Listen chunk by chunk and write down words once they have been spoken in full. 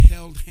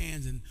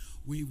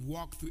We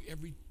walk through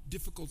every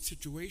difficult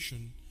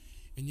situation,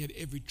 and yet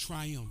every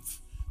triumph,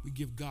 we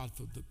give God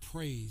for the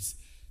praise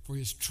for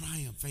his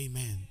triumph.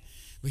 Amen.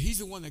 But he's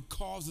the one that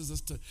causes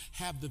us to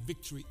have the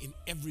victory in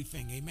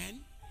everything.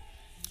 Amen.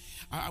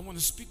 I want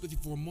to speak with you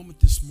for a moment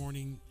this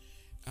morning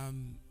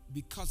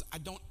because I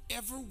don't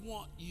ever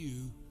want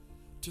you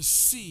to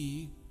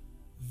see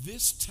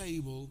this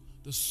table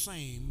the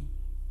same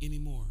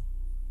anymore.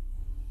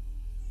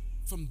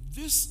 From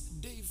this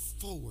day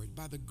forward,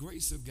 by the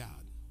grace of God,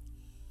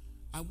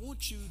 I want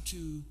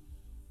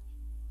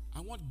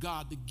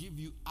God to give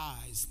you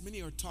eyes.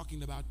 Many are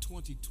talking about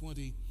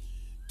 2020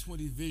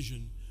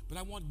 vision, but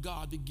I want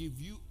God to give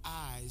you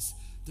eyes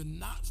to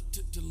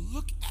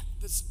look at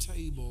this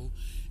table,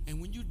 and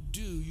when you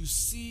do, you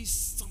see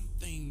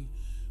something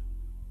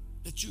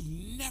that you've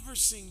never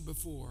seen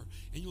before,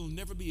 and you'll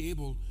never be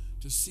able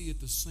to see it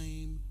the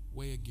same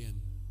way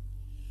again.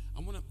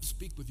 I want to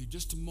speak with you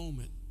just a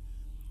moment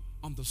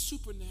on the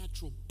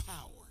supernatural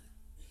power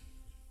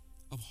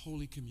of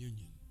Holy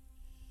Communion.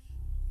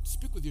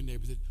 Speak with your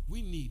neighbors that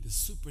we need the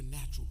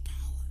supernatural power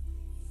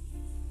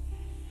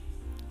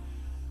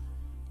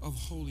of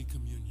Holy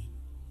Communion.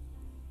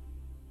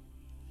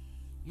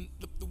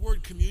 The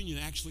word communion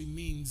actually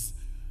means,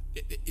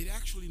 it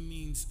actually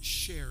means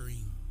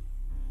sharing.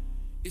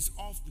 It's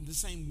often, the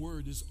same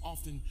word is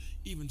often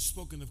even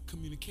spoken of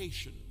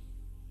communication.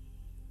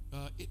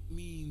 It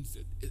means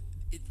that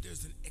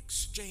there's an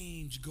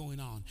exchange going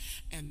on.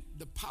 And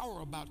the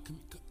power about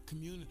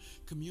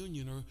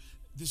communion, or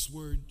this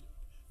word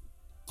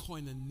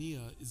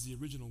koinonia is the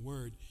original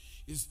word,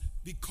 is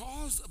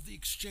because of the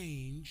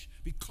exchange,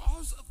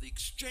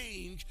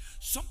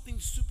 something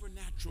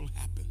supernatural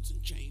happens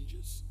and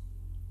changes.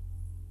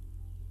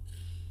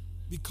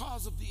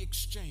 Because of the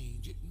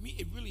exchange, it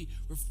really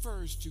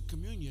refers to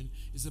communion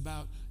is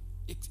about,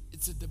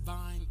 it's a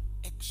divine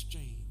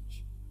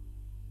exchange.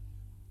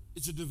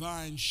 It's a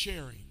divine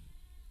sharing.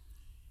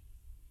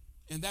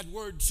 And that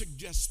word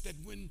suggests that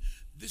when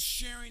this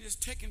sharing is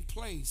taking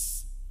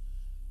place,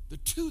 the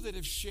two that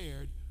have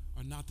shared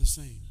are not the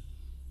same.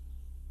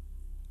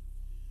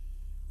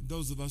 And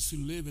those of us who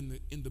live in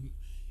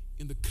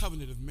the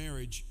covenant of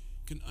marriage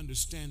can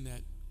understand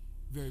that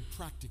very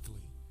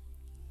practically.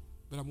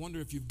 But I wonder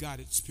if you've got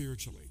it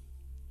spiritually.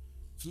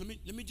 So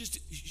let me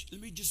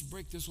just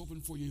break this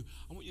open for you.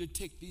 I want you to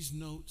take these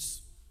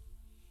notes.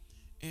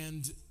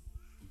 And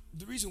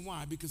the reason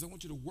why, because I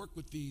want you to work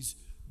with these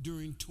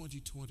during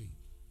 2020.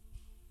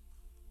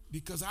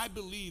 Because I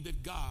believe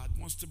that God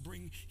wants to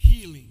bring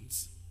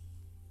healings,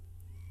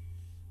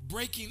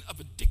 breaking of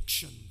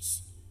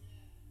addictions,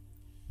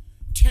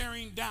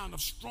 tearing down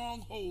of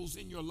strongholds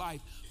in your life,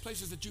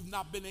 places that you've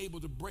not been able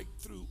to break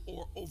through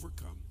or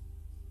overcome.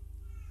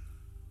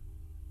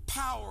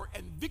 Power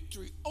and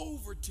victory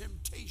over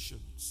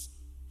temptations.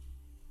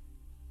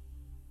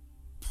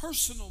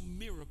 Personal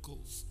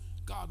miracles.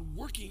 God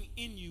working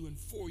in you and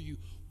for you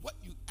what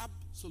you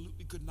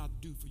absolutely could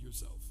not do for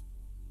yourself.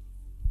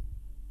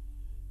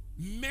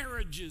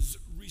 Marriages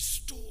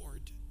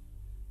restored.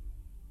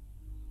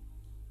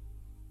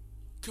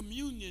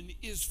 Communion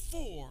is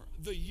for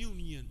the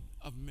union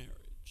of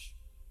marriage.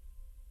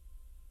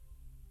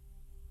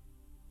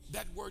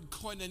 That word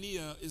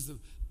koinonia is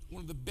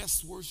one of the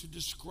best words to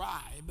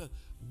describe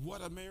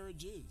what a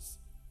marriage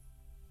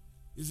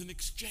is an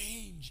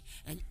exchange.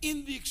 And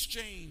in the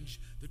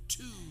exchange, the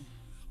two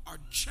are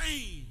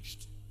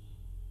changed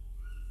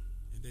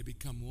and they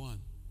become one.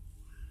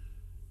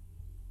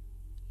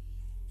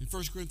 In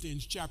 1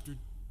 Corinthians chapter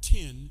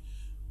 10,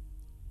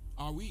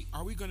 are we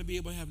going to be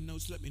able to have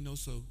notes? Let me know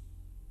so.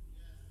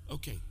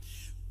 Okay.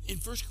 In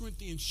 1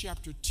 Corinthians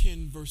chapter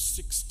 10, verse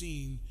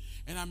 16,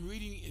 and I'm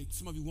reading,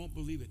 some of you won't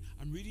believe it,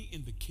 I'm reading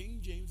in the King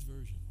James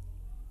Version.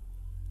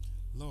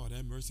 Lord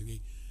have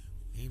mercy.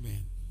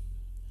 Amen.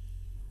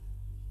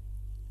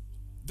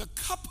 The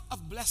cup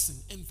of blessing.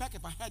 In fact,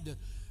 if I had to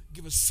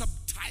give a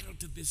subtitle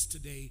to this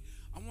today,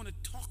 I want to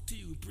talk to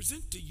you,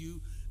 present to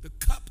you the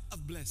cup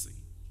of blessing.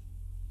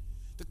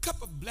 The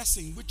cup of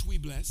blessing which we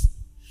bless.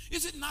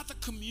 Is it not the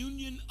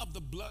communion of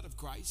the blood of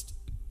Christ?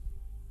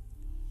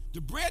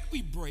 The bread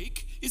we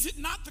break, is it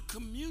not the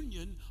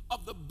communion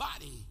of the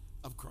body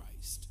of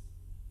Christ?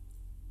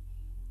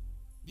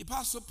 The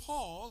Apostle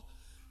Paul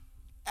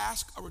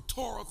asked a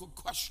rhetorical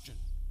question.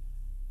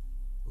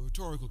 A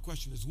rhetorical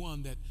question is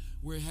one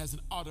where it has an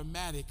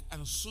automatic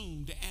and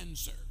assumed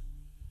answer.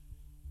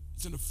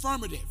 It's an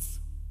affirmative.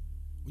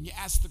 When you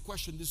ask the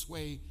question this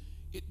way,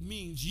 it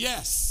means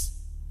yes.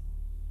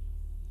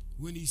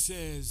 When he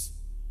says,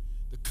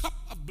 the cup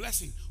of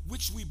blessing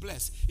which we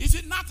bless, is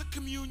it not the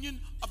communion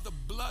of the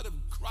blood of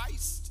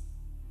Christ?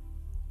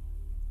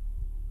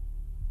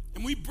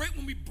 And when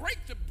we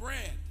break the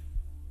bread,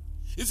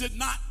 is it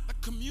not the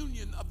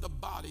communion of the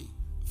body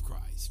of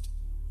Christ?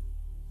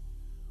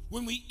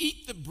 When we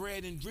eat the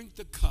bread and drink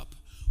the cup,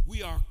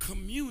 we are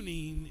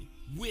communing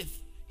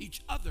with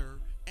each other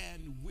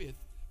and with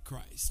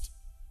Christ.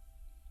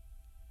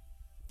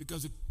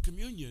 Because a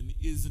communion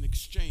is an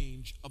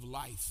exchange of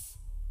life.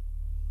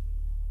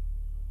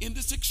 In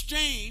this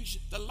exchange,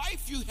 the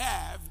life you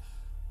have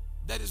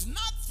that is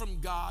not from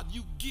God,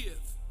 you give.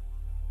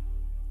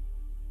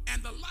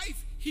 And the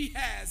life he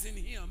has in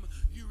him,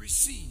 you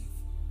receive.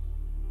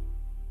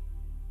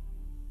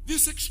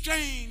 This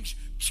exchange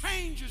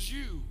changes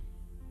you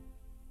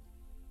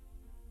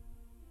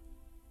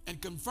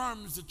and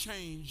confirms the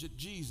change that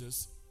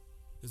Jesus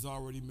has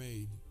already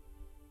made.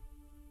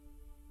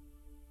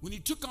 When he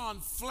took on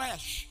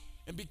flesh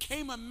and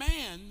became a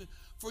man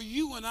for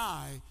you and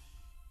I,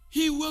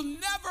 he will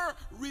never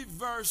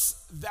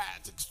reverse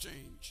that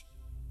exchange.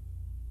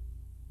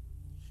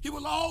 He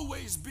will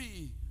always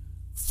be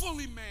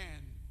fully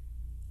man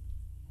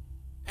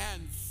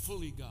and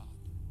fully God.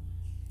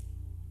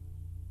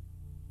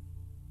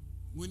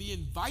 When he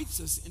invites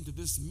us into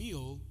this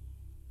meal,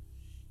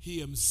 he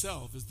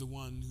himself is the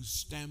one who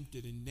stamped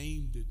it and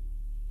named it,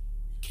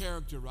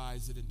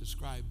 characterized it, and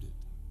described it.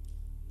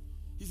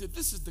 He said,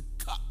 "This is the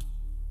cup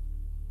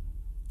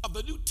of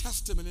the New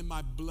Testament in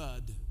my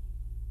blood.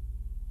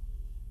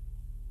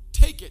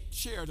 Take it,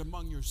 share it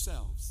among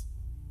yourselves.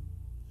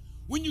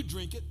 When you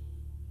drink it,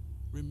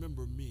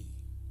 remember me."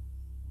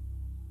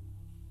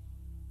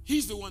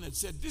 He's the one that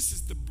said, "This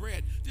is the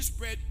bread. This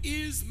bread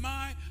is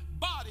my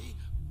body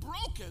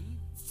broken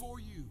for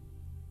you.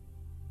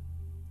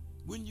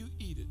 When you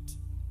eat it,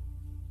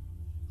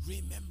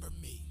 remember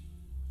me."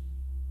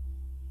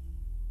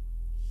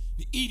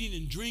 The eating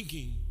and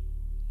drinking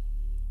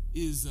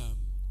is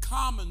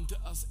common to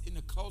us in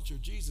the culture.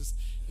 Jesus,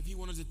 if he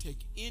wanted to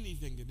take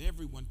anything that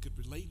everyone could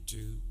relate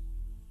to,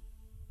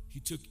 he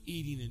took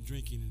eating and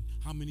drinking. And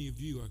how many of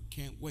you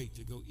can't wait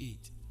to go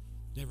eat?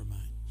 Never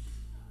mind.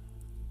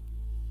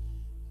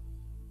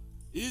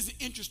 It is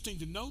interesting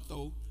to note,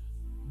 though,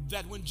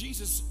 that when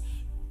Jesus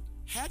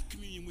had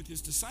communion with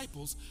his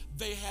disciples,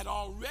 they had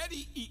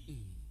already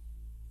eaten.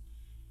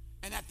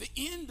 And at the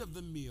end of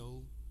the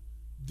meal,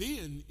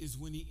 then is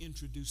when he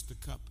introduced the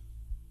cup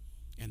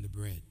and the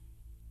bread.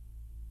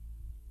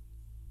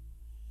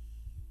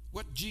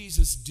 What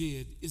Jesus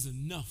did is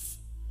enough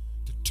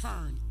to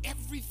turn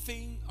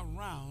everything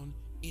around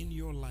in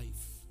your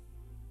life.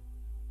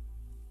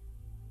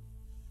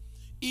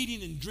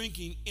 Eating and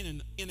drinking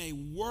in a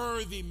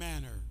worthy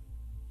manner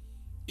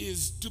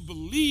is to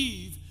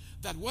believe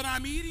that what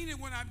I'm eating and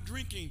what I'm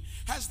drinking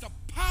has the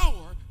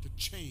power to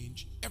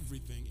change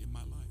everything in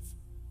my life.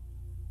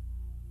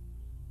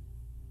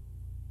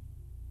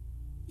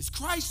 Is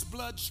Christ's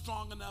blood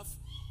strong enough?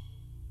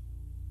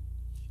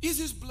 Is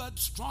his blood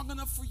strong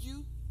enough for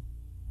you?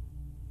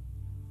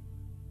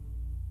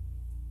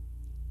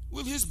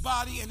 Will his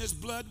body and his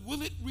blood,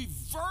 will it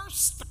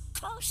reverse the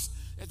curse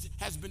that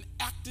has been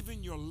active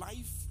in your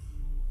life?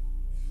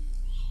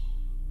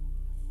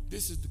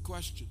 This is the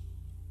question.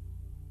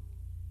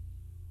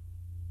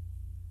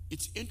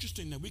 It's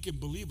interesting that we can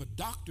believe a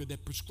doctor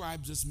that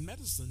prescribes us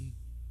medicine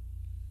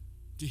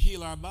to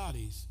heal our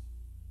bodies.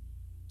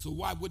 So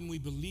why wouldn't we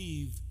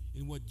believe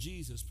in what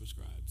Jesus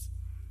prescribes?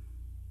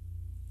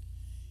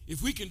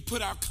 If we can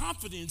put our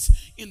confidence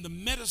in the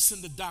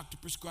medicine the doctor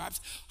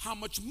prescribes, how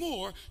much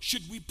more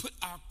should we put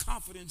our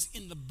confidence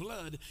in the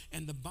blood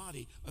and the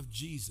body of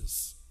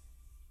Jesus?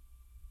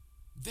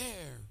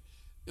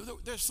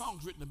 There's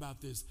songs written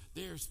about this.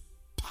 There's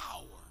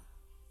power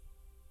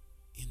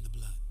in the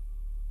blood.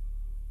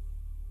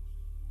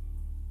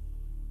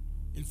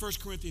 In 1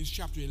 Corinthians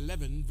chapter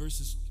 11,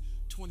 verses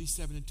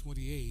 27 and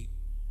 28,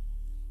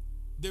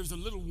 there's a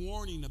little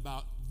warning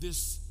about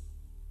this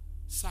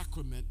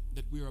sacrament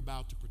that we're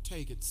about to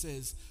partake. It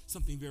says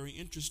something very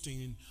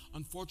interesting, and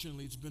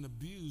unfortunately it's been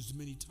abused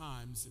many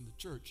times in the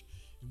church.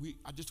 And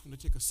I just want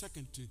to take a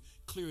second to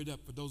clear it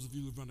up for those of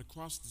you who've run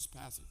across this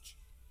passage.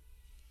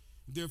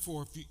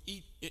 Therefore,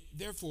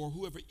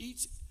 whoever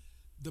eats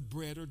the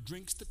bread or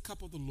drinks the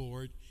cup of the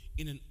Lord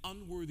in an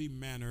unworthy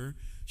manner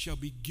shall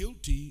be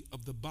guilty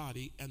of the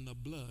body and the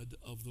blood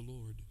of the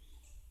Lord.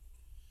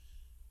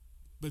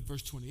 But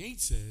verse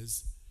 28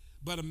 says,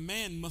 but a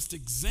man must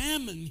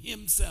examine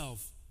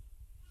himself.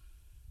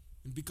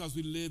 And because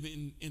we live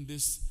in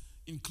this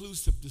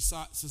inclusive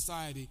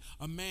society,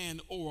 a man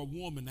or a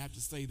woman, I have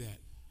to say that.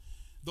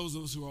 Those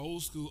of us who are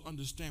old school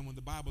understand when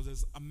the Bible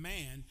says a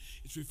man,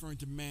 it's referring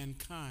to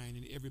mankind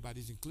and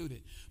everybody's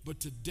included. But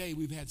today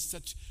we've had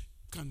such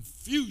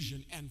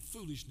confusion and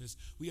foolishness,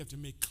 we have to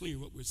make clear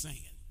what we're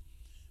saying.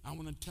 I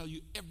want to tell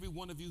you, every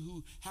one of you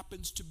who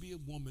happens to be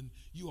a woman,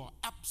 you are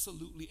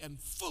absolutely and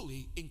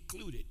fully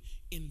included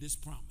in this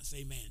promise.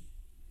 Amen.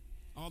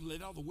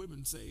 Let all the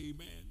women say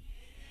amen.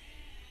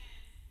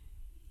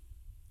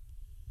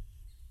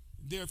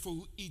 Therefore,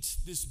 who eats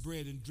this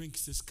bread and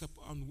drinks this cup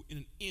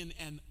in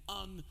an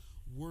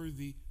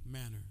unworthy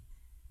manner.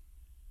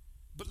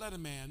 But let a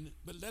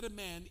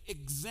man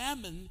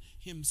examine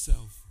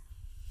himself.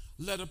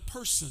 Let a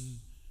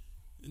person,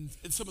 in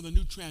some of the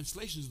new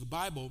translations of the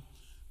Bible,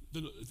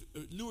 the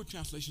newer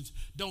translations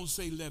don't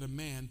say let a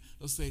man,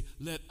 they'll say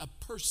let a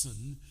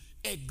person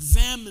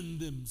examine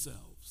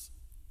themselves.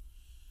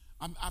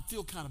 I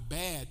feel kind of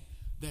bad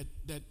that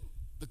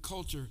the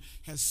culture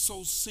has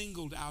so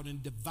singled out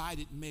and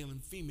divided male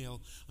and female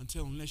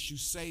unless you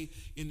say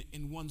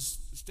in one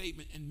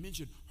statement and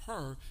mention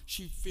her,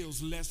 she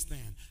feels less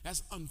than.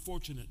 That's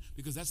unfortunate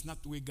because that's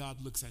not the way God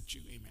looks at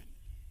you. Amen.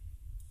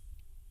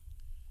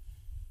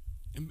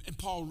 And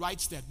Paul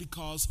writes that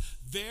because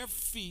their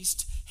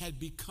feast had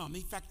become,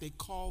 in fact, they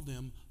call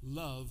them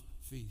love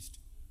feast,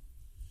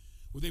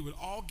 where they would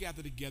all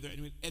gather together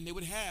and they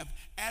would have,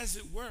 as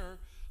it were,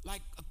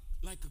 like a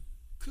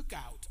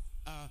cookout.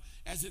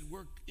 As it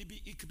were,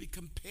 it could be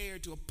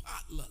compared to a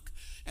potluck.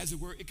 As it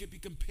were, it could be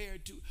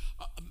compared to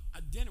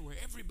a dinner where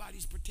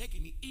everybody's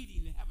partaking and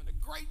eating and having a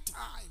great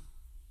time.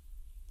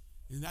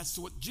 And that's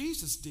what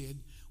Jesus did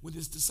with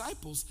his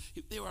disciples.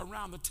 They were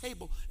around the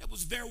table. It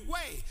was their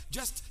way,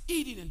 just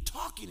eating and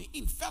talking and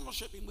eating,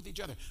 fellowshipping with each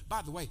other.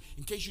 By the way,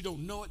 in case you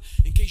don't know it,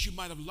 in case you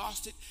might have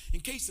lost it,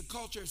 in case the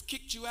culture has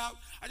kicked you out,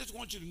 I just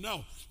want you to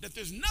know that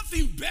there's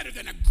nothing better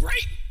than a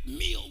great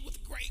meal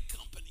with great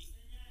company.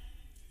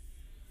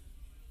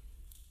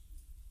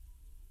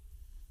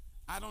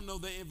 I don't know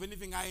that if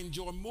anything I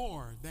enjoy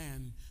more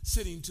than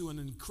sitting to an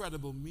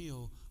incredible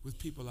meal with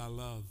people I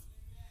love.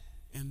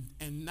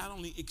 And not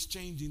only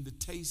exchanging the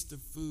taste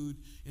of food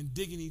and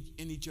digging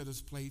in each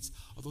other's plates,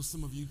 although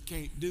some of you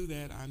can't do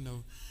that, I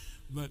know.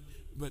 But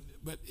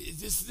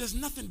there's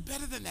nothing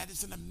better than that.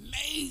 It's an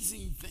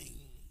amazing thing.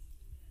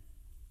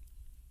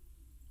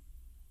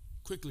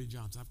 Quickly,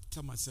 Johnson, I have to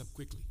tell myself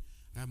quickly.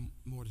 I have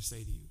more to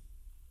say to you.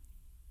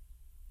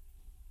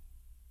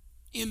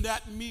 In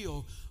that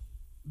meal,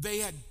 they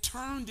had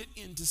turned it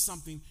into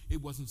something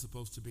it wasn't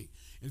supposed to be.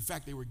 In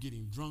fact, they were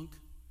getting drunk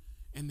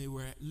and they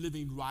were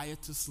living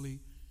riotously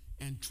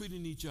and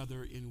treating each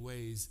other in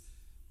ways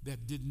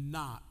that did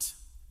not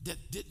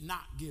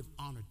give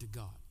honor to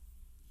God.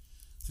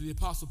 So the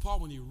Apostle Paul,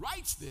 when he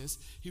writes this,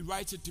 he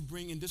writes it to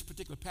bring, in this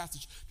particular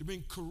passage, to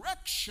bring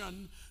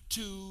correction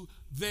to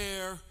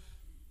their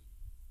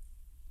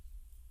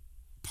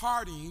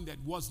partying that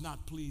was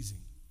not pleasing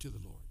to the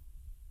Lord.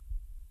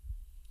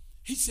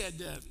 He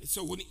said,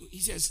 so when he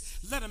says,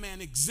 let a man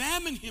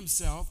examine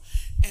himself,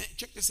 and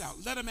check this out,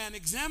 let a man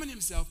examine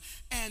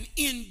himself, and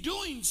in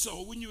doing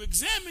so, when you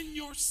examine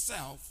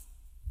yourself,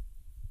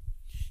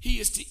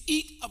 he is to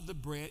eat of the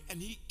bread,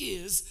 and he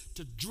is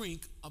to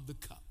drink of the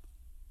cup.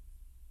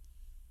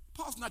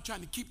 Paul's not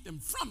trying to keep them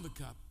from the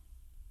cup.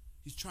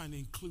 He's trying to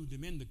include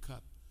them in the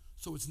cup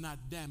so it's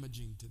not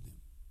damaging to them.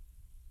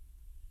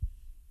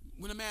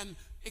 When a man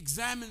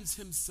examines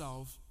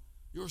himself,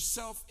 your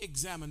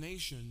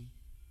self-examination,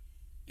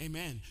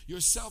 amen, your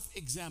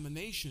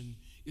self-examination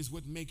is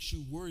what makes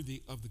you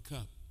worthy of the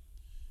cup.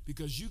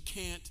 Because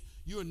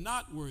you're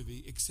not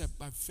worthy except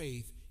by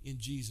faith in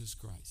Jesus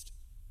Christ.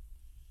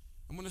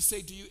 I'm going to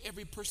say to you,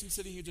 every person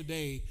sitting here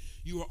today,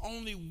 you are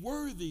only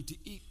worthy to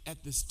eat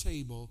at this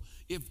table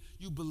if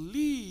you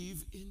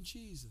believe in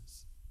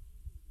Jesus.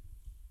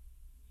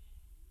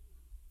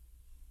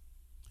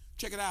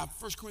 Check it out,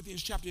 1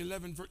 Corinthians chapter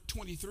 11, verse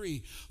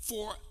 23.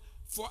 For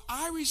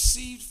I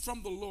received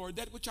from the Lord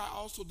that which I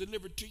also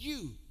delivered to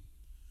you,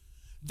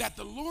 that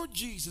the Lord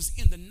Jesus,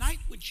 in the night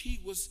which he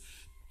was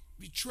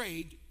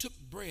betrayed, took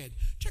bread.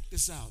 Check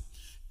this out.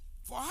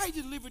 For I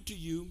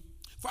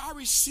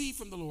received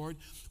from the Lord,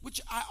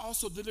 which I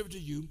also delivered to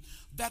you,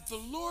 that the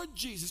Lord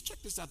Jesus,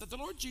 check this out, that the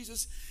Lord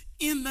Jesus,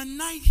 in the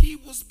night he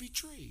was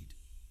betrayed,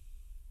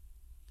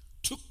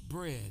 took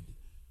bread.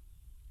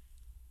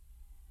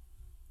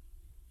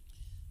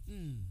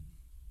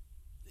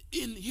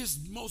 In his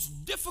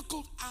most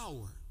difficult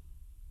hour,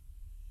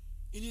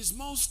 in his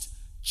most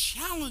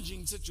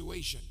challenging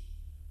situation,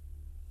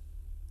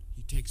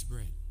 he takes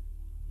bread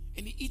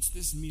and he eats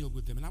this meal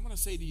with them. And I want to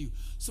say to you,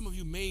 some of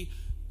you may,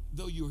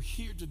 though you're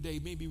here today,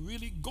 may be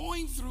really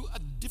going through a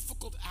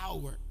difficult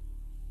hour.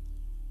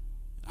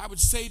 I would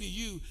say to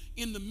you,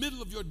 in the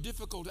middle of your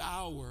difficult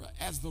hour,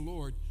 as the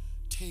Lord,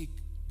 take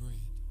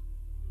bread.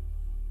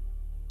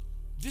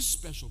 This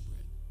special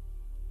bread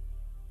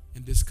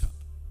and this cup.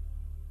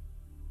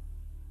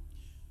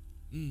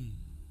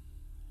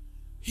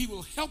 He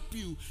will help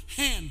you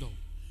handle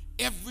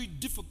every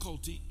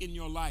difficulty in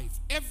your life.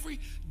 Every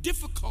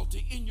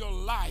difficulty in your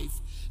life,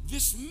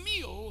 this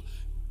meal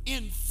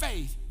in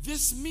faith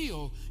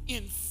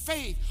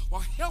will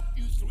help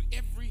you through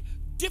every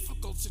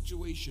difficult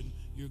situation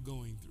you're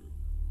going through.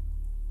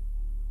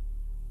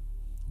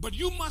 But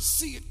you must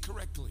see it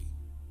correctly.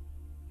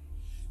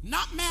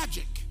 Not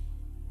magic.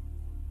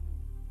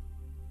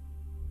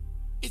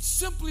 It's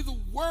simply the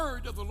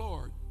word of the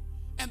Lord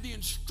and the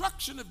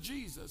instruction of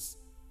Jesus,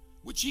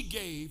 which he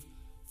gave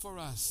for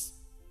us.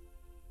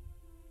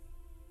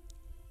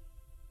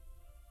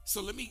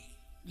 So let me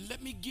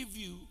give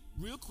you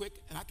real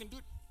quick, and I can do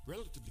it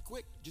relatively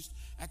quick. Just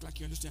act like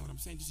you understand what I'm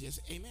saying. Just yes,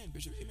 amen,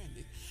 Bishop, amen.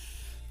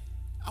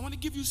 I want to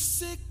give you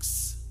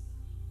six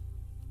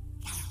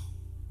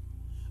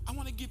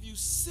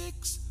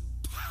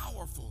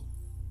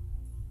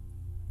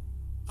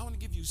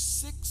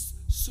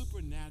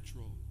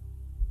supernatural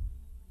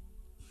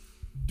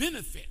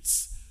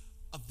benefits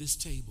of this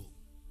table.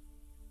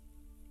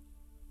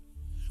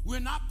 We're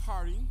not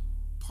partying.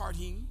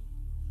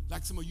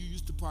 Like some of you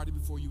used to party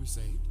before you were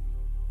saved.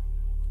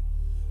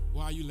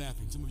 Why are you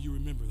laughing? Some of you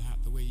remember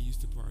the way you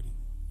used to party.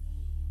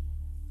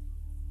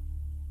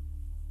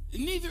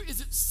 And neither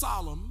is it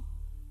solemn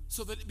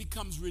so that it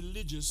becomes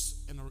religious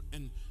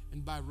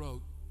and by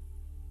rote.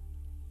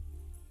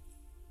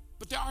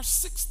 But there are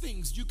 6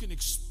 things you can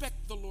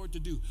expect the Lord to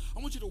do. I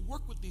want you to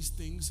work with these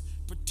things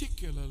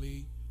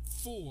particularly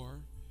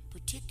for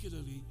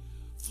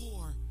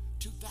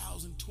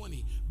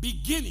 2020,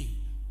 beginning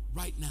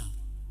right now.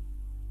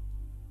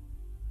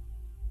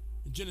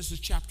 In Genesis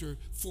chapter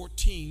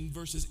 14,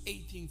 verses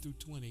 18 through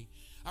 20,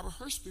 I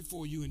rehearsed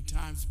before you in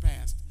times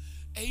past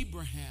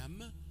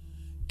Abraham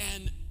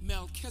and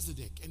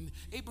Melchizedek. And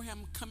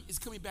Abraham is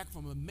coming back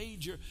from a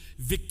major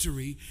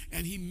victory,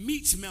 and he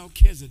meets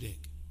Melchizedek.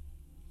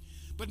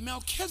 But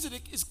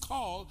Melchizedek is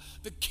called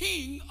the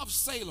king of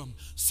Salem.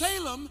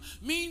 Salem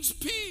means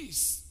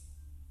peace.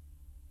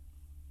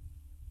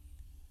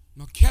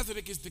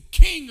 Melchizedek is the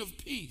king of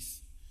peace.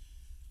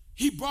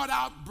 He brought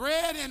out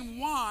bread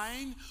and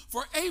wine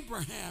for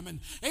Abraham. And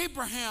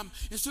Abraham,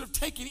 instead of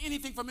taking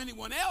anything from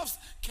anyone else,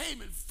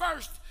 came and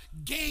first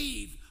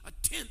gave a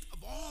tenth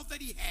of all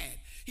that he had.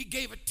 He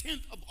gave a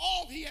tenth of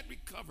all he had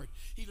recovered.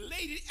 He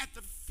laid it at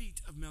the feet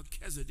of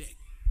Melchizedek,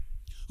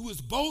 who is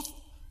both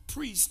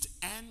priest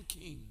and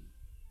king.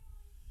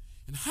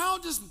 And how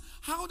does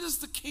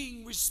the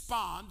king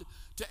respond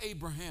to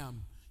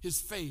Abraham, his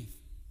faith?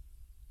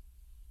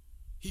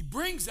 He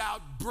brings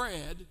out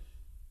bread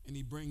and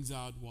he brings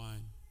out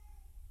wine.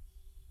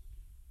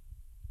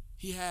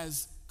 He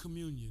has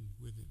communion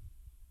with him.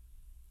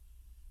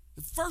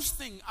 The first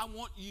thing I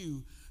want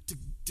you to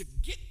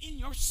get in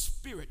your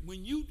spirit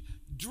when you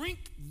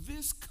drink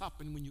this cup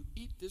and when you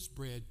eat this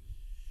bread,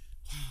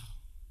 wow,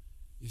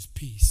 is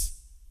peace.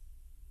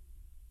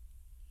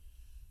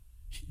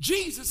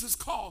 Jesus is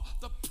called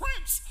the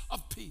Prince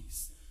of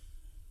Peace.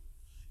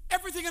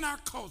 Everything in our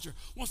culture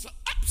wants to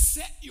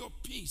upset your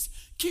peace,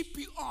 keep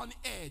you on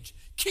edge,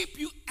 keep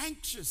you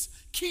anxious,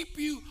 keep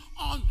you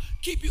on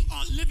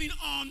living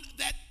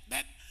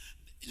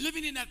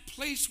in that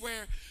place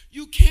where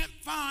you can't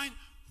find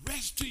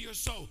rest to your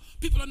soul.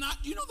 People are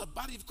not, the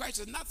body of Christ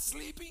is not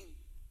sleeping.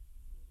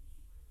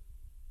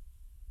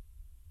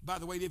 By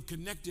the way, they've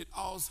connected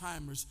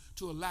Alzheimer's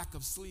to a lack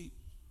of sleep.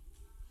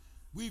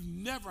 We've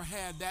never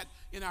had that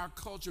in our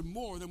culture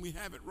more than we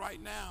have it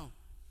right now.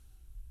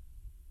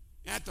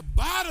 At the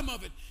bottom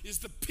of it is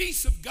the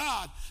peace of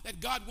God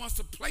that God wants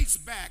to place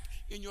back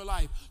in your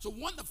life. So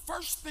the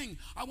first thing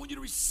I want you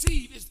to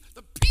receive is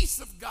the peace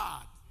of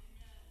God.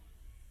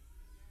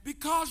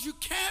 Because you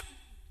can't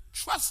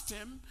trust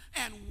him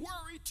and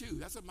worry too.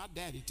 That's what my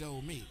daddy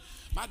told me.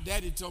 My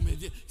daddy told me,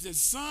 he said,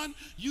 son,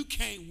 you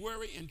can't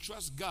worry and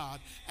trust God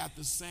at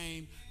the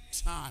same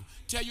time.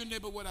 Tell your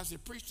neighbor what I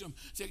said. Preach to him.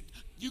 Say,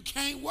 you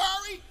can't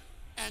worry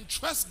and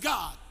trust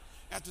God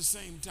at the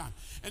same time.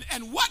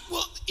 And what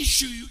will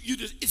issue you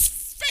is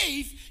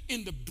faith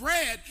in the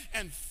bread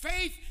and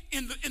faith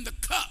in the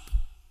cup.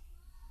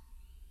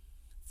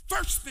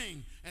 First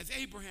thing, as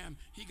Abraham,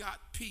 he got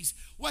peace.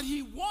 What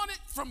he wanted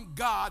from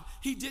God,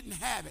 he didn't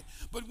have it.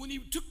 But when he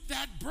took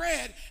that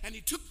bread and he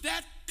took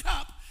that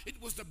cup,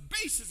 it was the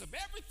basis of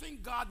everything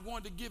God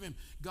wanted to give him.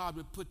 God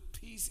would put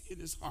peace in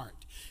his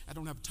heart. I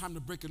don't have time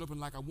to break it open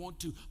like I want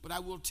to, but I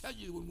will tell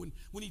you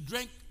when he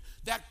drank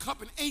that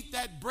cup and ate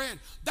that bread,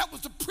 that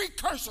was the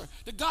precursor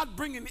to God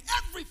bringing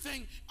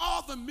everything,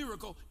 all the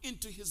miracle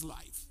into his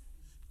life.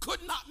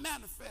 Could not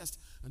manifest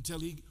until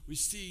he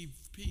received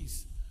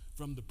peace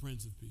from the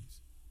Prince of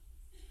Peace.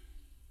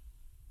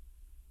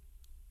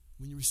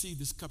 When you receive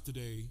this cup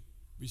today,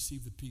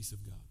 receive the peace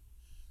of God.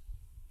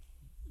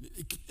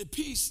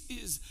 Peace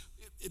is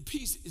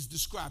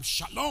described.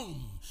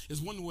 Shalom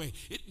is one way.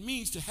 It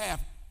means to have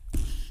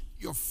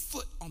your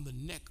foot on the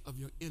neck of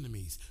your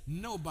enemies.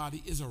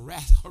 Nobody is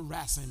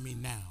harassing me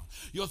now.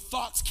 Your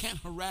thoughts can't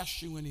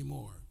harass you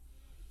anymore.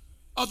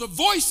 Other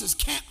voices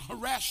can't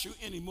harass you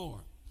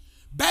anymore.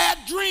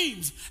 Bad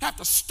dreams have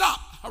to stop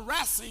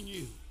harassing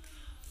you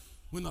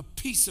when the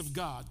peace of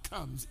God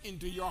comes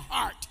into your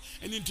heart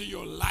and into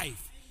your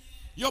life.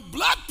 Your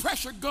blood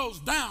pressure goes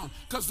down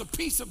because the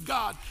peace of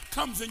God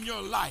comes in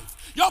your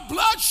life. Your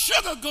blood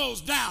sugar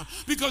goes down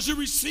because you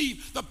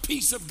receive the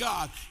peace of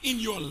God in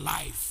your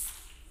life.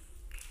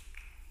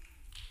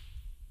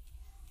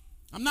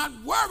 I'm not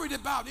worried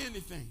about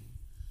anything.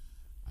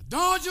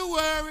 Don't you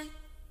worry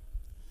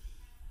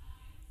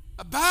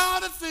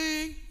about a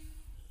thing.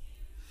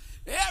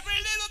 Every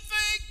little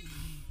thing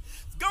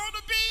is going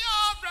to be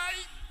all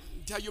right.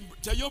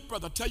 Tell your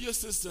brother, tell your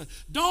sister,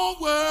 don't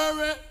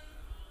worry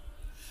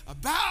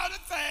about a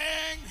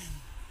thing.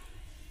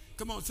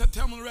 Come on, tell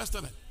them the rest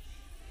of it.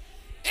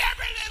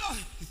 Every little.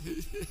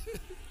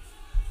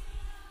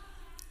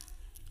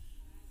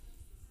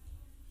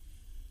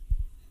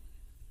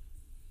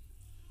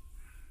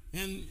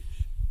 And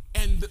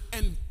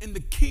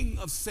the king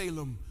of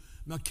Salem,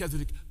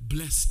 Melchizedek,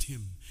 blessed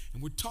him.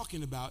 And we're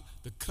talking about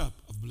the cup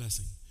of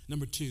blessing.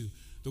 Number 2,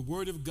 the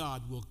word of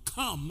God will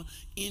come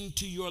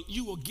into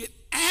you will get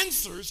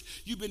answers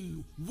you've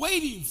been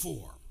waiting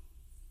for.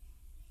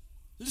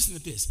 Listen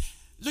to this.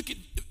 Look at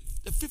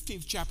the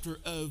 15th chapter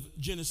of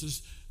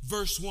Genesis,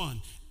 verse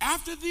 1.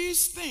 After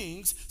these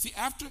things,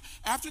 after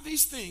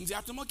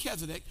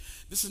Melchizedek,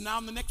 this is now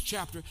in the next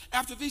chapter.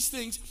 After these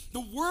things,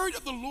 the word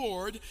of the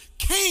Lord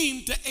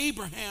came to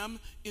Abraham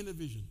in a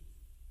vision,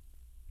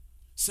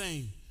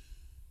 saying,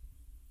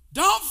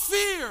 don't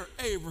fear,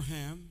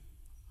 Abraham,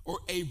 or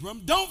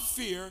Abram, don't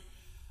fear.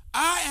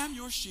 I am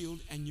your shield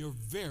and your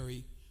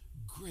very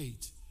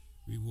great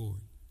reward.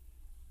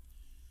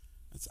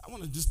 I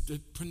want to just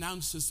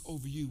pronounce this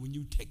over you when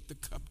you take the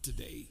cup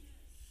today.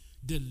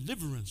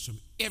 Deliverance from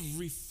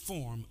every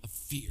form of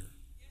fear.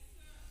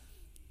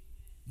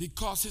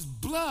 Because his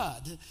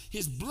blood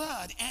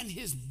and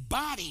his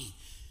body,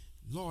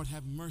 Lord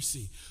have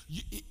mercy.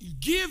 You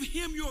give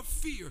him your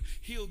fear,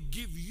 he'll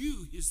give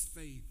you his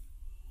faith.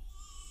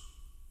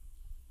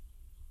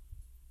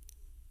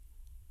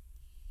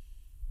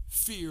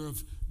 Fear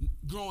of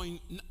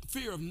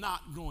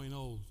not growing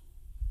old.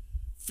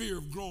 Fear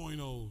of growing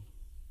old.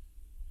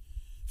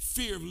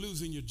 Fear of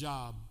losing your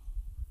job.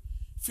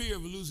 Fear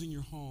of losing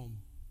your home.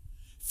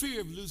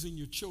 Fear of losing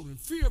your children.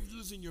 Fear of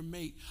losing your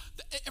mate.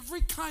 Every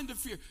kind of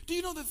fear. Do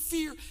you know that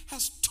fear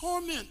has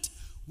torment?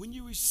 When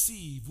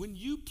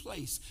you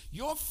place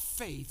your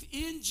faith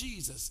in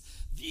Jesus,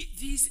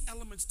 these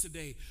elements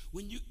today,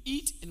 when you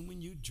eat and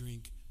when you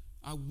drink,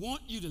 I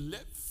want you to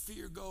let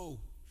fear go.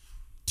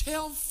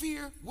 Tell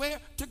fear where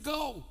to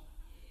go.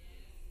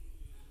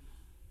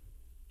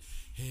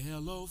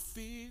 Hello,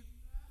 fear.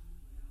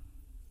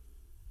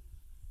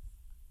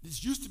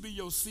 This used to be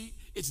your seat.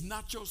 It's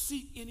not your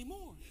seat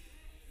anymore.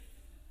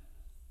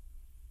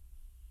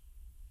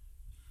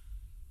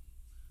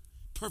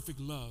 Perfect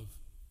love.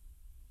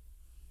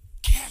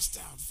 Cast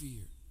out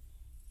fear.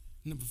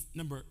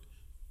 Number,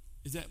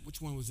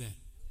 which one was that?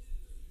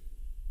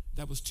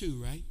 That was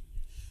 2, right?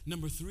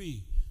 Number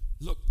 3,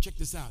 look, check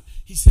this out.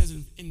 He says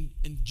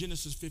in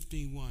Genesis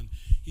 15:1,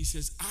 he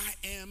says, I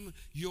am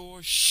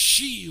your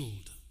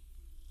shield.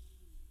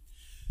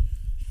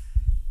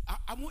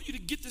 I want you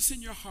to get this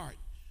in your heart.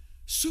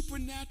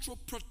 Supernatural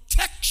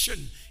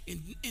protection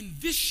in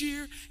this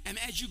year and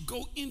as you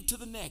go into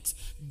the next.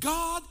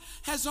 God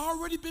has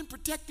already been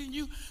protecting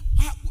you.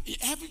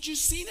 Haven't you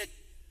seen it?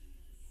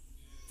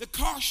 The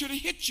car should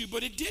have hit you,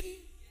 but it didn't.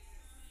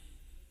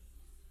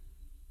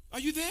 Are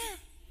you there?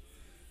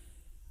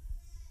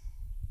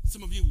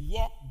 Some of you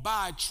walked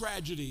by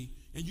tragedy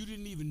and you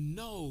didn't even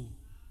know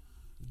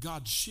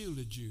God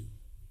shielded you.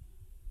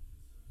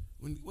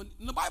 When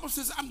the Bible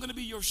says, I'm going to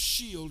be your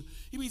shield,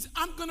 he means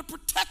I'm going to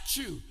protect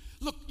you.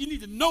 Look, you need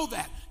to know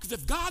that. Because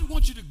if God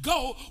wants you to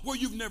go where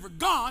you've never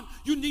gone,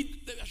 you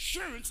need the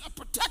assurance of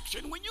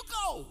protection when you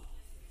go.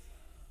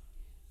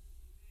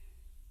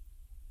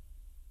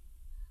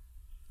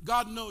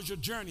 God knows your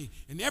journey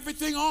and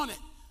everything on it.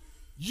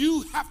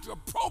 You have to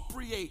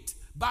appropriate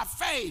by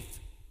faith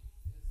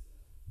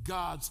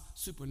God's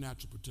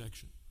supernatural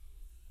protection.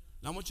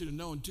 Now, I want you to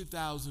know in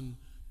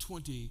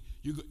 2020,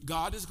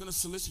 God is going to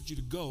solicit you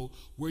to go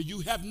where you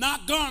have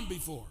not gone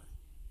before.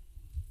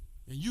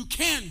 And you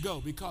can go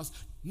because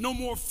no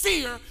more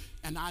fear,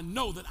 and I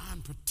know that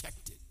I'm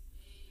protected.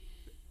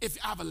 If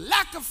I have a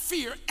lack of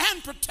fear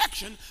and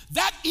protection,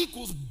 that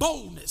equals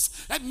boldness.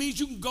 That means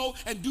you can go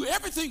and do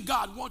everything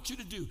God wants you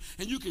to do,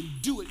 and you can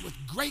do it with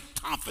great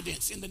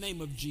confidence in the name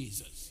of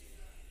Jesus.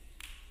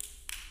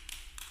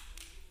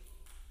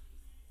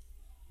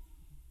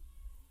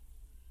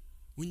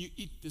 When you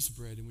eat this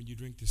bread and when you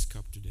drink this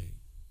cup today,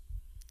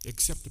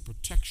 accept the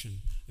protection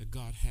that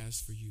God has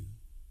for you.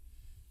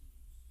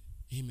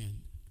 Amen.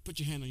 Put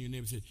your hand on your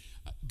neighbor and say,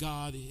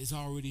 God has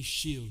already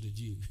shielded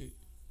you.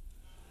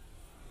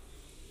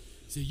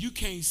 See, you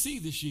can't see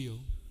the shield,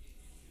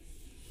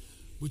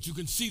 but you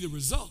can see the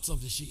results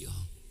of the shield.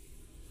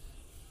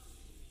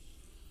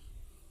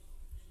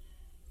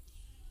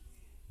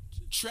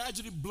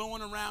 Tragedy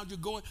blowing around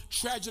you,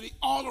 tragedy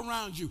all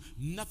around you.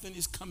 Nothing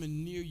is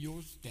coming near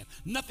your step.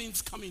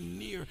 Nothing's coming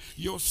near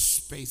your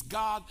space.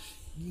 God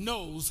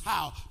knows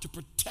how to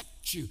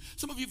protect you.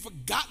 Some of you have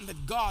forgotten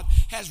that God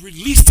has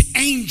released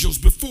angels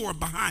before and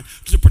behind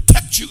to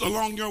protect you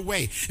along your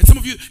way. And some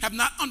of you have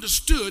not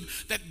understood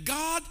that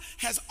God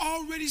has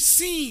already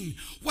seen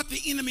what the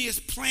enemy has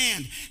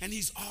planned, and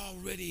he's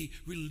already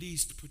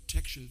released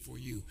protection for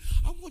you.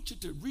 I want you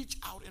to reach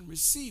out and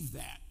receive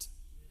that.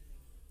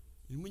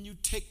 And when you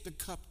take the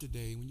cup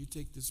today, when you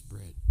take this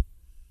bread,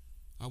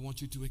 I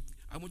want you to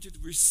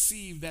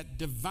receive that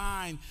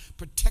divine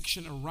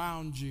protection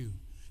around you.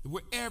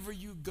 Wherever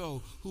you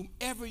go,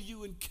 whomever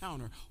you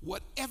encounter,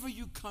 whatever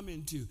you come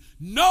into,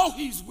 know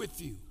he's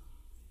with you.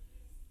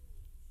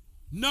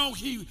 Know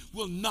he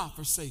will not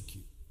forsake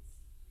you.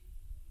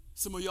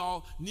 Some of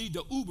y'all need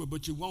the Uber,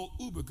 but you won't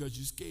Uber because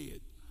you're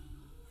scared.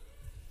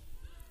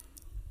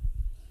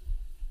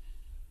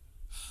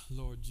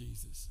 Lord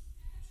Jesus.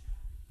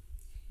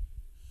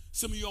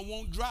 Some of y'all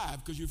won't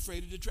drive because you're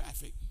afraid of the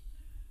traffic.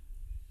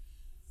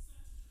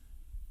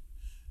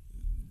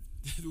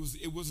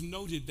 It was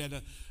noted that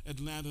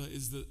Atlanta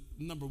is the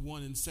number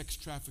 1 in sex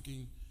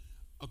trafficking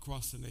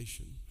across the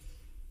nation.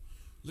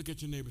 Look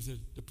at your neighbor and say,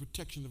 the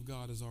protection of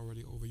God is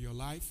already over your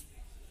life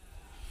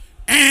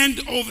and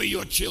over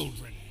your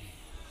children.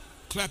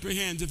 Clap your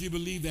hands if you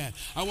believe that.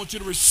 I want you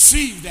to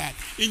receive that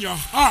in your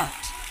heart.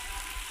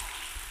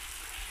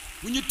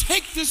 When you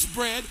take this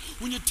bread,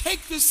 when you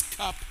take this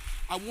cup,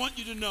 I want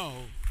you to know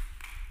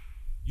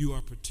you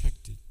are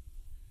protected.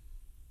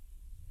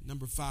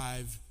 Number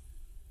 5.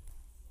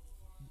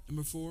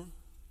 Number 4.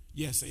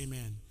 Yes,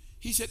 amen.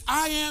 He said,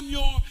 I am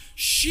your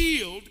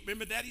shield.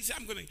 Remember that? He said,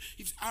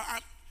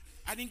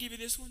 I didn't give you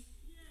this one?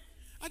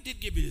 I did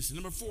give you this.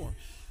 Number 4.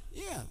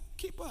 Yeah,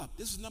 keep up.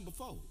 This is number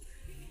 4.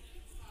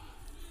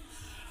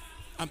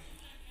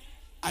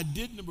 I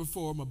did number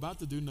 4. I'm about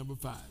to do number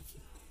 5.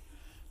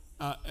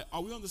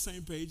 Are we on the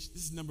same page?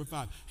 This is number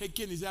 5. Hey,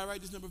 Kenny, is that right?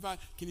 This is number 5?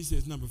 Kenny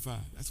says number 5.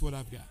 That's what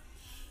I've got.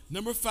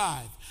 Number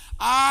 5.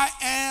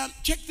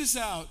 Check this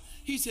out.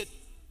 He said,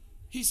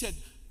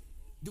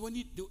 do I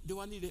need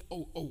it?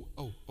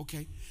 Oh,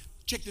 okay.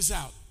 Check this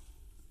out.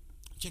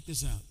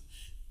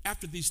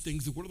 After these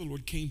things, the word of the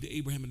Lord came to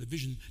Abraham in a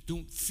vision.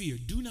 Don't fear.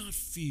 Do not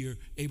fear,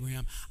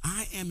 Abraham.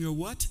 I am your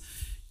what?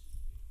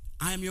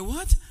 I am your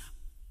what?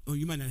 Oh,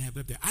 you might not have it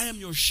up there. I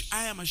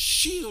am a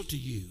shield to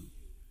you.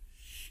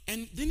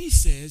 And then he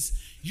says,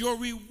 your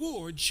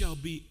reward shall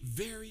be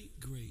very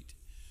great.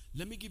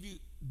 Let me give you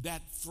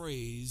that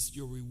phrase,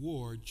 your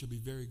reward shall be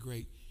very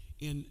great,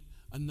 in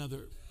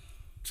another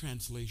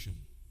translation.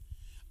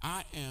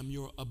 I am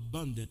your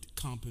abundant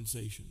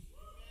compensation.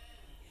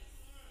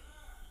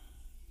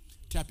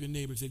 Tap your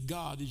neighbor and say,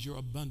 God is your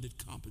abundant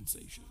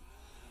compensation.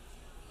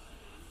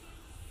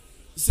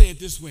 Say it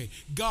this way.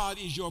 God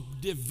is your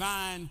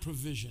divine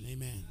provision.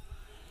 Amen.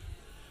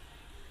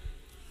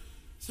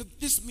 So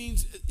this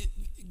means,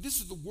 this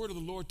is the word of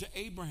the Lord to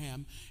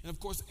Abraham. And of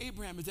course,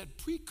 Abraham is that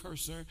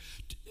precursor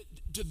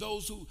to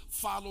those who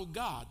follow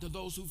God, to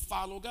those who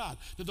follow God,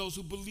 to those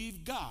who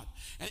believe God.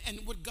 And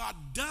what God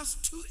does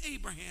to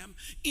Abraham,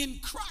 in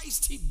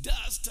Christ, he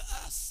does to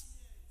us.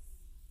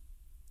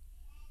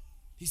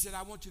 He said,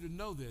 I want you to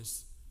know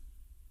this.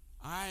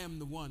 I am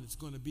the one that's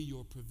going to be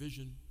your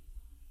provision.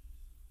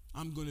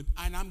 I'm going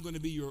to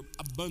be your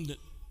abundant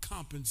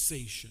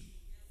compensation.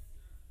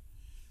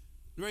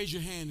 Raise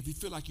your hand if you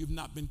feel like you've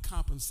not been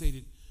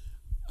compensated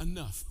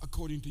enough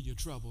according to your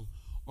trouble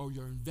or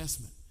your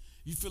investment.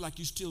 You feel like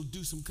you still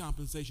do some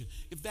compensation.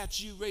 If that's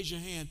you, raise your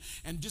hand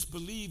and just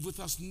believe with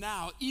us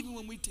now, even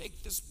when we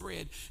take this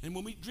bread and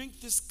when we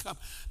drink this cup,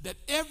 that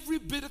every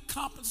bit of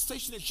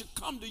compensation that should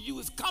come to you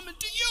is coming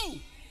to you.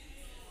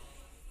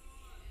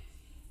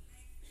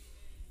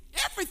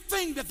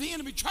 Everything that the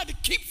enemy tried to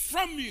keep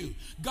from you,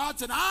 God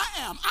said,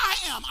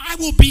 I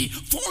will be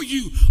for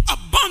you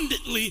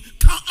abundantly.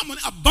 I'm going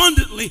to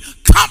abundantly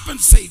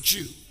compensate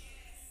you.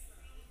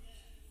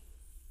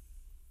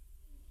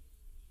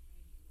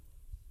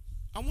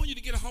 I want you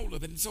to get a hold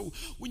of it. And so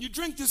when you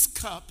drink this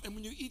cup and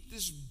when you eat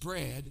this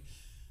bread,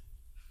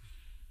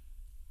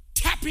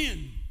 tap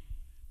in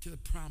to the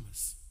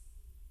promise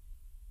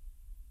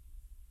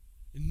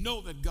and know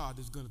that God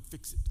is going to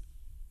fix it.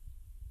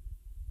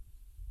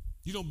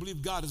 You don't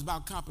believe God is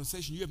about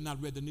compensation, you have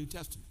not read the New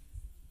Testament.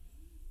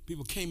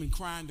 People came and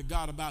crying to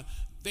God about,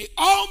 they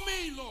owe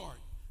me, Lord.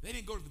 They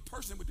didn't go to the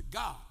person, but to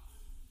God.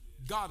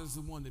 God is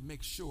the one that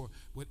makes sure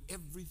what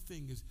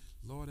everything is,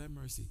 Lord have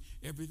mercy,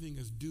 everything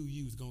is due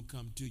you is going to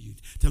come to you.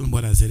 Tell them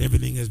what I said,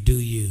 everything is due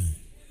you.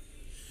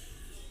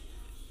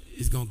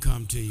 It's going to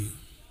come to you.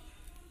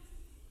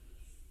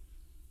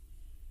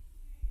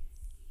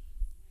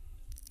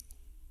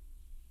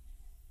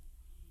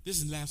 This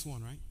is the last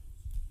one, right?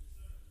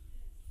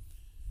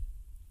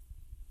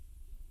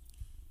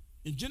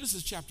 In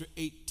Genesis chapter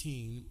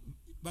 18,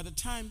 by the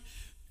time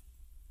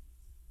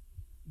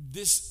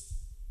this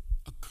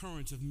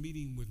occurrence of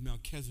meeting with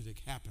Melchizedek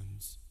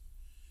happens,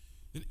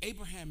 then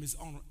Abraham is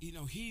on,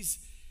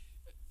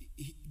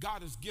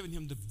 God has given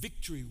him the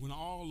victory when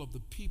all of the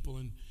people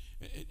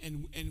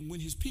and when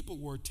his people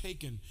were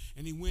taken,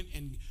 and he went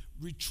and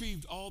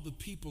retrieved all the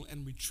people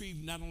and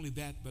retrieved not only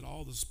that, but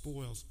all the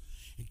spoils,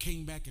 and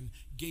came back and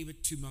gave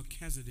it to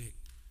Melchizedek,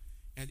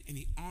 and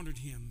he honored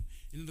him.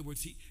 In other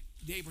words,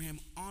 Abraham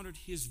honored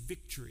his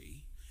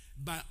victory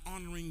by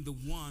honoring the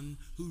one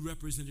who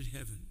represented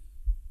heaven.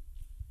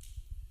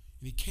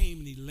 And he came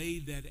and he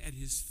laid that at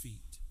his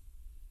feet.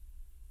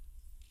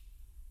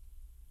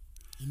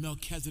 And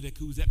Melchizedek,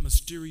 who is that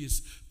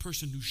mysterious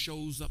person who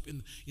shows up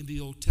in the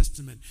Old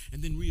Testament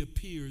and then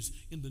reappears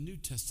in the New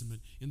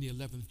Testament in the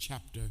 11th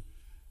chapter,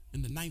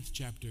 in the 9th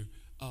chapter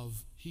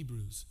of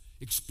Hebrews,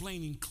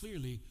 explaining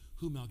clearly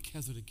who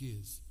Melchizedek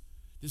is.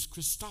 This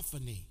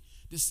Christophany,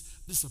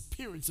 this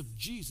appearance of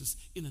Jesus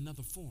in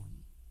another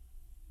form.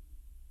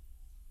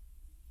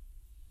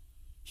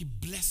 He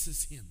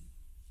blesses him.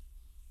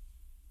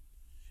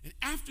 And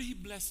after he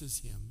blesses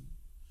him,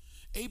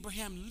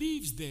 Abraham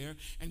leaves there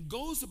and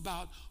goes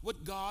about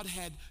what God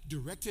had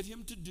directed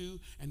him to do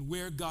and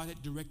where God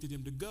had directed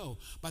him to go.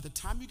 By the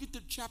time you get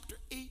to chapter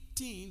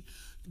 18,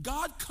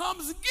 God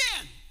comes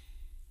again.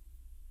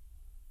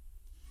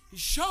 He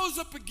shows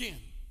up again.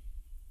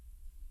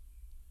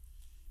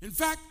 In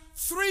fact,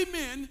 3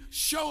 men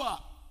show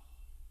up.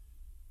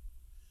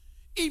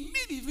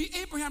 Immediately,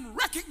 Abraham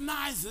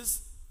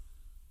recognizes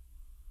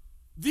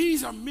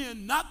these are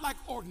men not like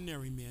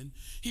ordinary men.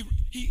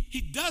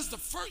 He does the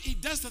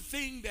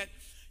thing that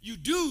you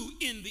do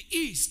in the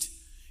East,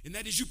 and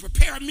that is you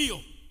prepare a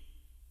meal.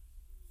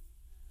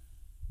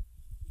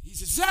 He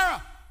says,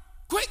 Sarah,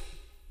 quick,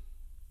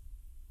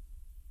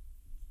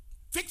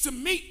 fix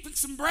some meat, fix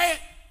some bread.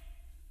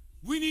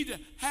 We need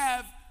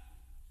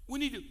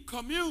to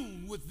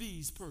commune with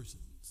these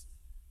persons.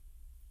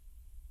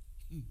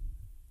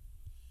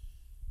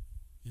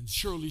 And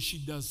surely she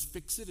does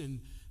fix it, and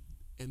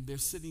they're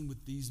sitting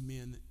with these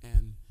men,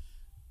 and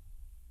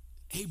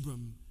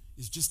Abram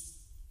is just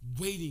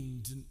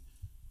waiting to,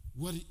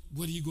 what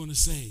are you going to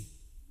say?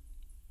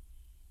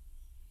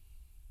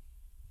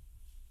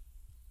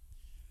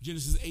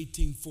 Genesis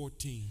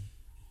 18:14.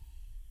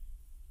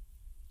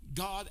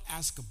 God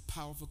asked a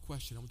powerful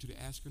question. I want you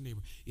to ask your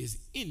neighbor, is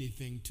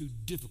anything too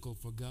difficult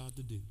for God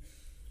to do?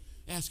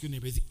 Ask your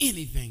neighbor, is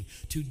anything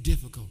too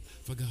difficult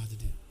for God to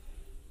do?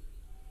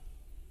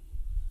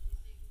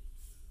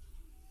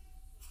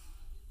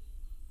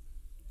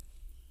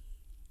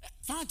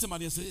 Find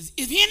somebody else that says,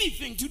 is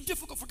anything too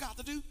difficult for God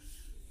to do?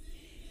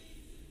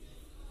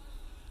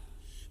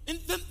 And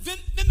then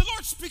the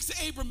Lord speaks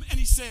to Abram and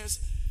he says,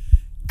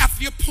 at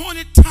the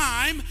appointed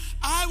time,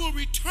 I will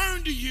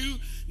return to you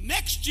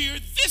next year.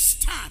 This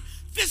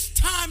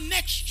time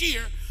next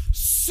year,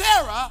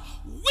 Sarah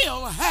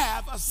will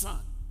have a son.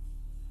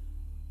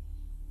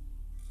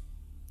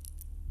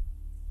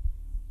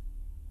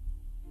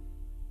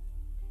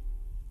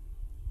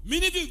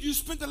 Many of you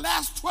spent the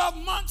last 12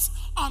 months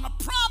on a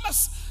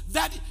promise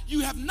that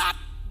you have not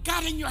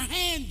got in your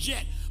hand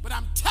yet. But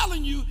I'm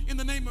telling you, in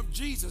the name of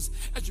Jesus,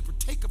 as you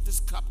partake of this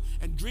cup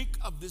and drink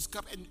of this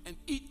cup and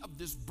eat of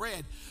this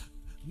bread,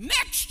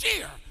 next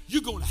year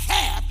you're going to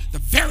have the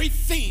very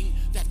thing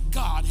that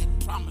God had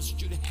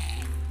promised you to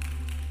have.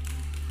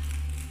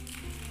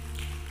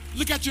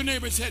 Look at your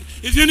neighbor and say,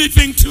 is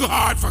anything too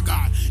hard for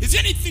God? Is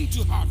anything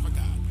too hard for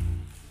God?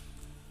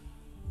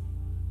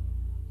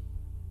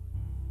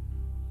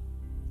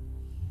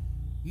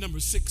 Number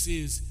 6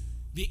 is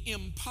the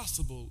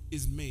impossible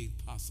is made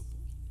possible.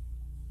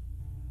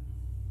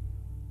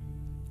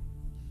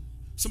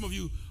 Some of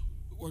you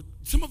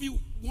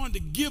wanted to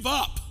give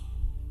up.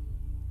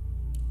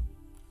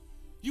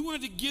 You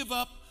wanted to give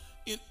up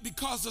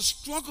because the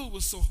struggle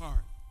was so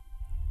hard.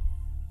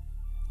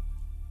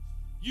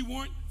 You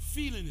weren't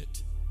feeling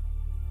it.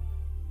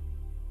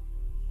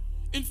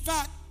 In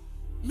fact,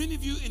 many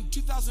of you in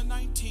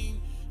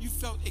 2019, you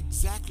felt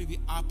exactly the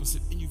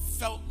opposite, and you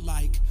felt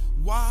like,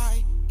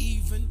 why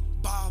even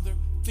bother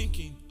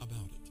thinking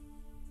about it?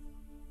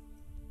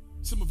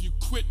 Some of you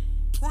quit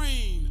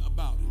praying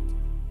about it.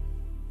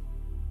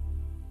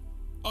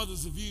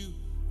 Others of you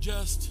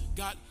just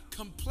got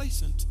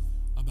complacent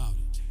about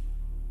it.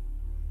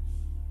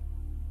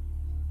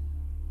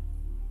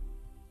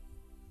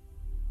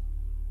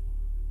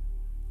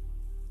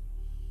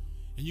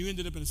 And you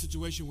ended up in a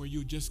situation where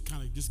you just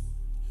kind of just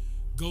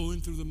going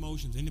through the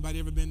motions. Anybody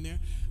ever been there?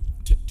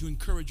 To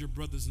encourage your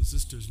brothers and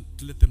sisters,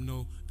 to let them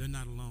know they're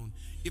not alone.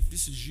 If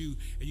this is you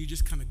and you're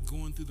just kind of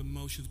going through the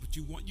motions, but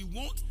you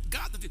want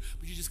God to do,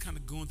 but you're just kind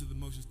of going through the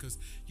motions because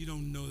you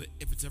don't know that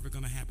if it's ever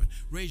going to happen.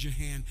 Raise your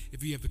hand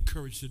if you have the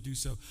courage to do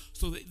so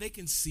that they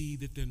can see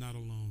that they're not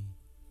alone.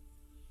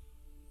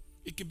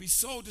 It can be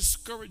so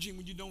discouraging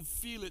when you don't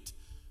feel it,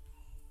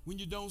 when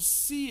you don't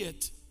see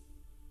it,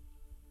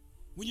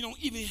 when you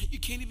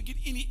can't even get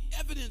any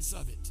evidence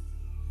of it.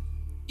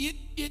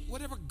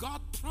 Whatever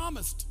God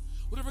promised,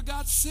 whatever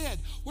God said,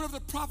 whatever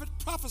the prophet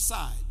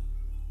prophesied,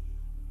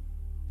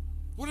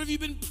 what have you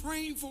been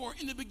praying for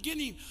in the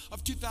beginning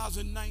of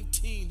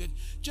 2019 that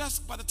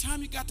just by the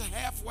time you got to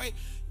halfway,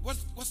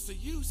 what's the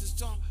use? It's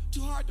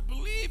too hard to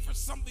believe for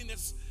something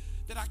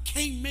that I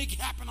can't make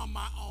happen on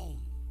my own.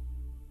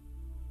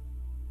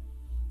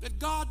 That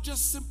God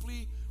just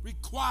simply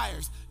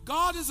requires.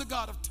 God is a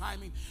God of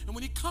timing. And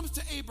when he comes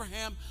to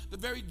Abraham, the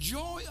very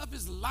joy of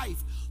his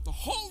life, the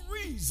whole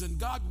reason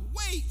God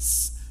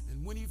waits,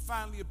 and when he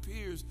finally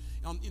appears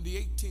in the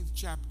 18th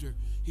chapter,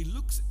 he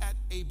looks at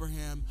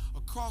Abraham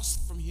across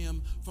from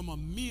him from a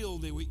meal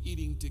they were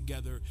eating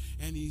together,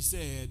 and he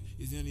said,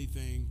 is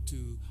anything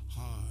too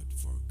hard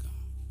for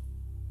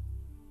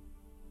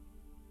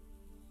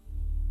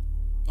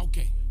God?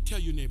 Okay, tell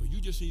your neighbor,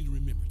 you just need to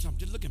remember.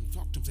 Just look at him,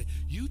 talk to him, say,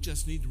 you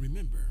just need to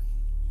remember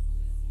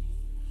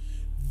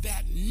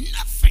that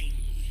nothing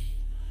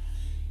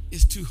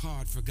is too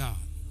hard for God.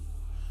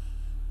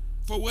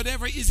 For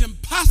whatever is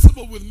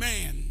impossible with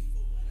man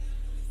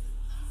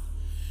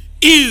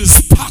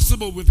is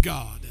possible with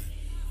God.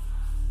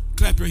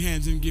 Clap your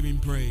hands and give him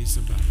praise,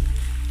 somebody.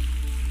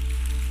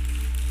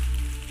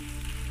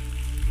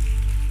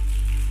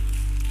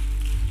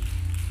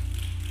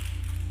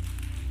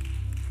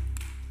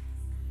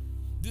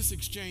 This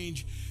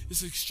exchange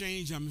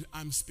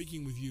I'm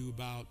speaking with you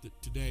about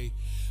today,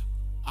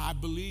 I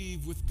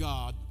believe with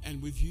God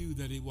and with you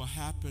that it will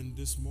happen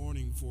this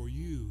morning for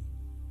you.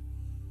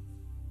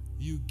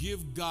 You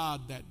give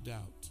God that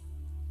doubt.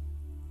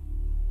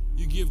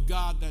 You give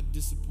God that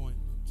disappointment.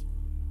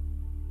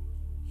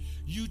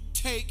 You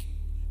take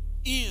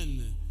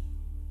in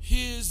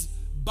his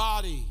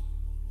body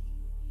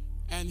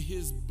and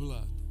his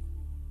blood.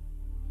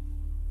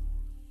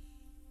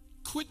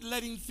 Quit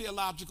letting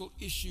theological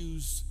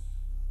issues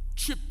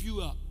trip you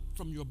up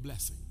from your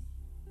blessing.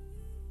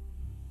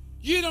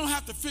 You don't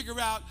have to figure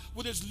out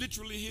whether it's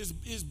literally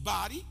his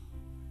body.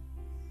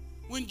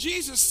 When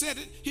Jesus said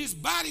it, his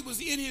body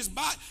was in his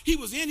body. He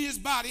was in his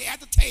body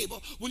at the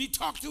table when he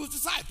talked to his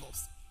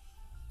disciples.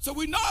 So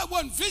we know it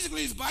wasn't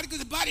physically his body because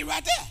the body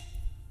right there.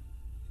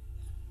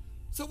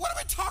 So what are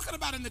we talking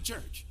about in the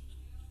church?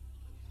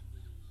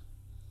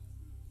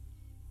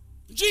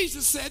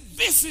 Jesus said,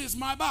 this is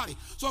my body.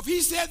 So if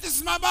he said this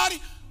is my body,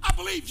 I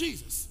believe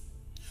Jesus.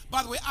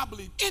 By the way, I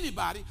believe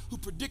anybody who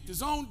predicts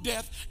his own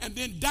death and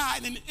then die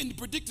and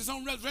predict his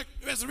own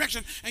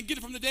resurrection and get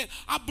it from the dead,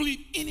 I believe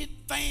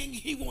anything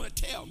he want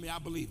to tell me, I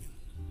believe him.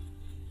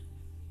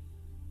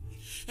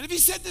 And if he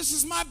said this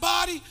is my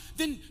body,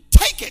 then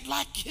take it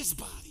like his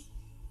body.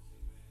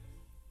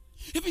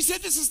 If he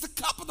said this is the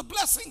cup of the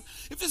blessing,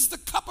 if this is the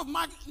cup of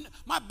my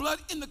blood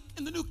in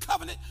the new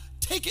covenant,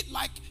 take it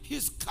like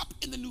his cup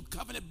in the new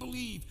covenant.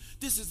 Believe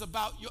this is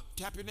about your,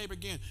 tap your neighbor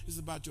again, this is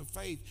about your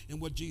faith in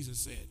what Jesus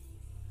said.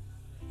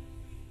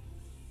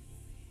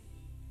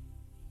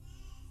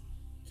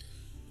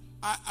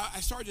 I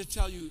started to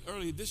tell you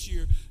earlier this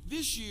year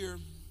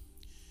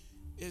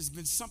has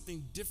been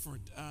something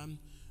different.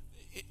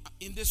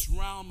 In this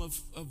realm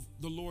of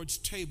the Lord's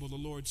table, the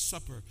Lord's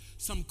Supper,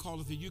 some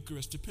call it the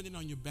Eucharist, depending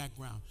on your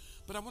background.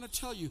 But I want to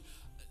tell you,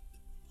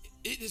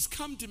 it has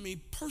come to me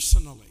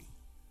personally.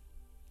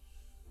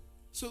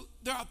 So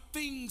there are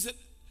things that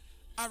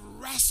I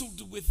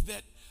wrestled with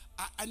that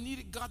I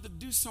needed God to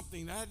do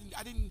something.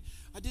 Haven't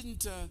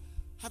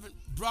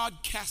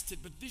broadcast it,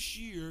 but this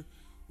year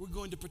we're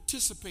going to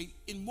participate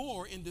in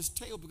more in this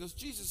table because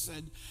Jesus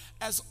said,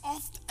 as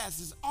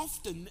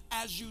often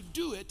as you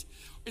do it,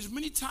 as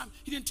many times,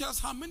 he didn't tell us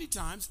how many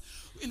times.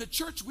 In the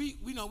church, we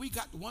know we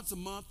got once a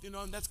month, and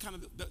that's kind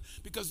of,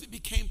 because it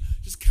became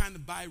just kind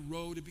of by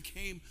road. It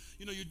became,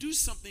 you do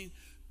something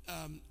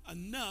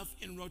enough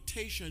in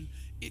rotation,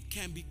 it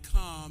can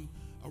become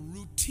a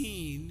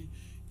routine,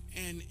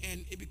 and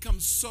it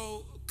becomes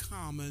so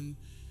common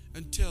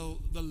until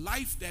the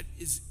life that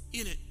is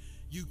in it,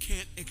 you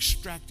can't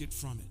extract it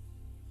from it.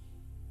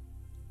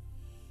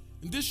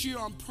 And this year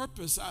on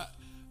purpose,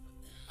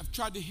 I've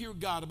tried to hear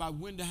God about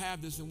when to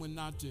have this and when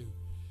not to. And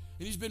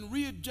he's been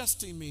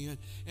readjusting me.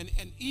 And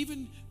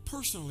even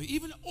personally,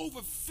 even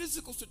over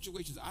physical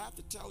situations, I have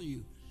to tell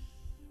you,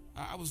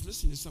 I was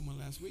listening to someone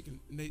last week,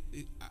 and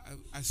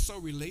I so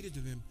related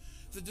to them.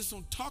 So just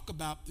don't talk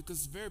about, because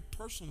it's very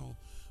personal.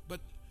 But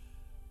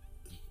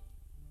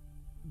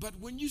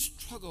when you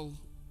struggle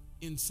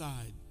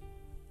inside,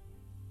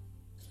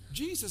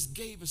 Jesus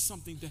gave us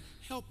something to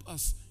help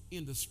us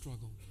in the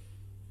struggle.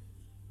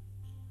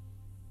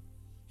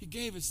 He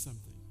gave us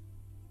something.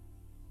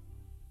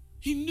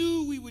 He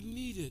knew we would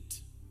need it.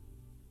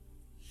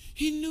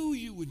 He knew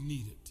you would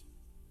need it.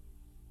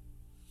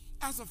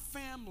 As a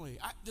family,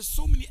 there's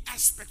so many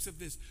aspects of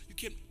this. You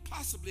can't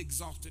possibly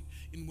exhaust it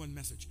in one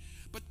message.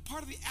 But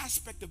part of the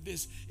aspect of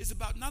this is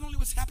about not only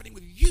what's happening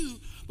with you,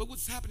 but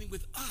what's happening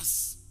with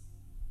us.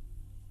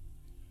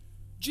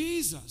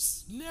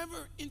 Jesus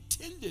never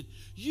intended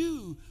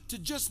you to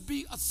just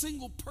be a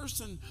single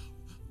person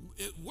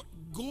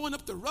going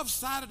up the rough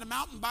side of the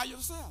mountain by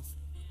yourself.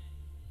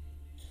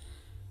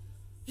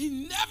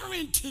 He never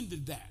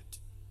intended that.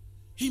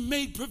 He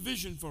made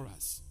provision for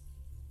us.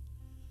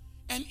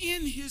 And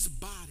in his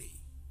body.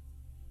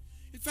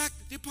 In fact,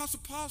 the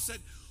Apostle Paul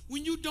said,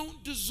 when you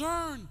don't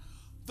discern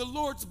the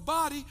Lord's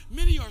body,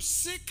 many are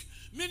sick,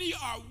 many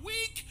are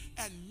weak,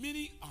 and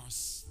many are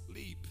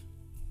asleep.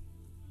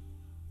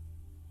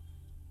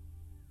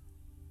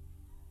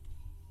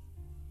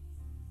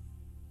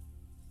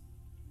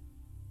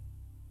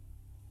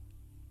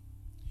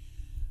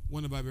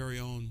 One of our very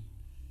own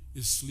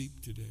is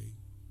asleep today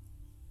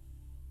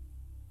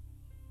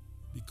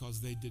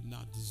because they did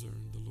not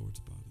discern the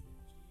Lord's body.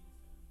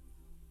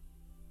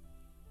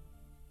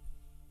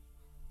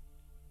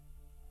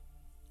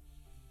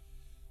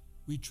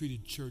 We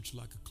treated church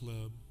like a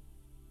club.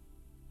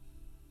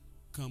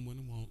 Come when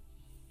I want.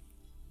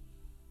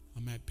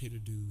 I'm at pay the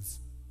dues.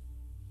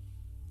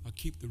 I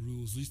keep the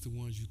rules, at least the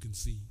ones you can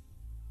see.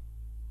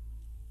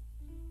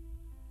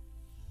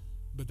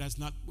 But that's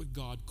not what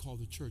God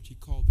called the church. He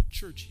called the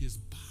church his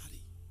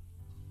body.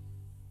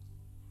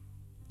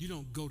 You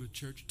don't go to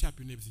church. Tap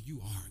your neighbor and say, you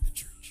are the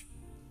church.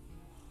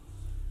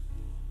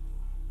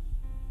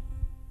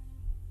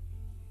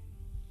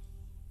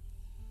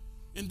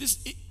 And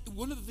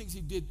one of the things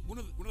he did, one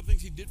of the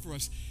things he did for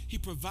us, he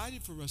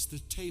provided for us the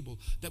table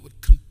that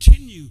would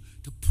continue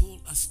to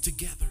pull us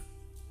together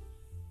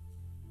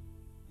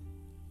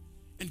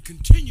and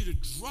continue to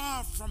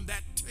draw from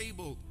that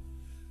table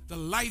the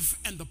life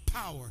and the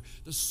power,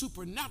 the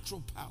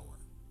supernatural power.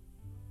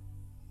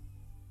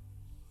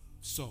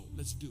 So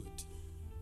let's do it.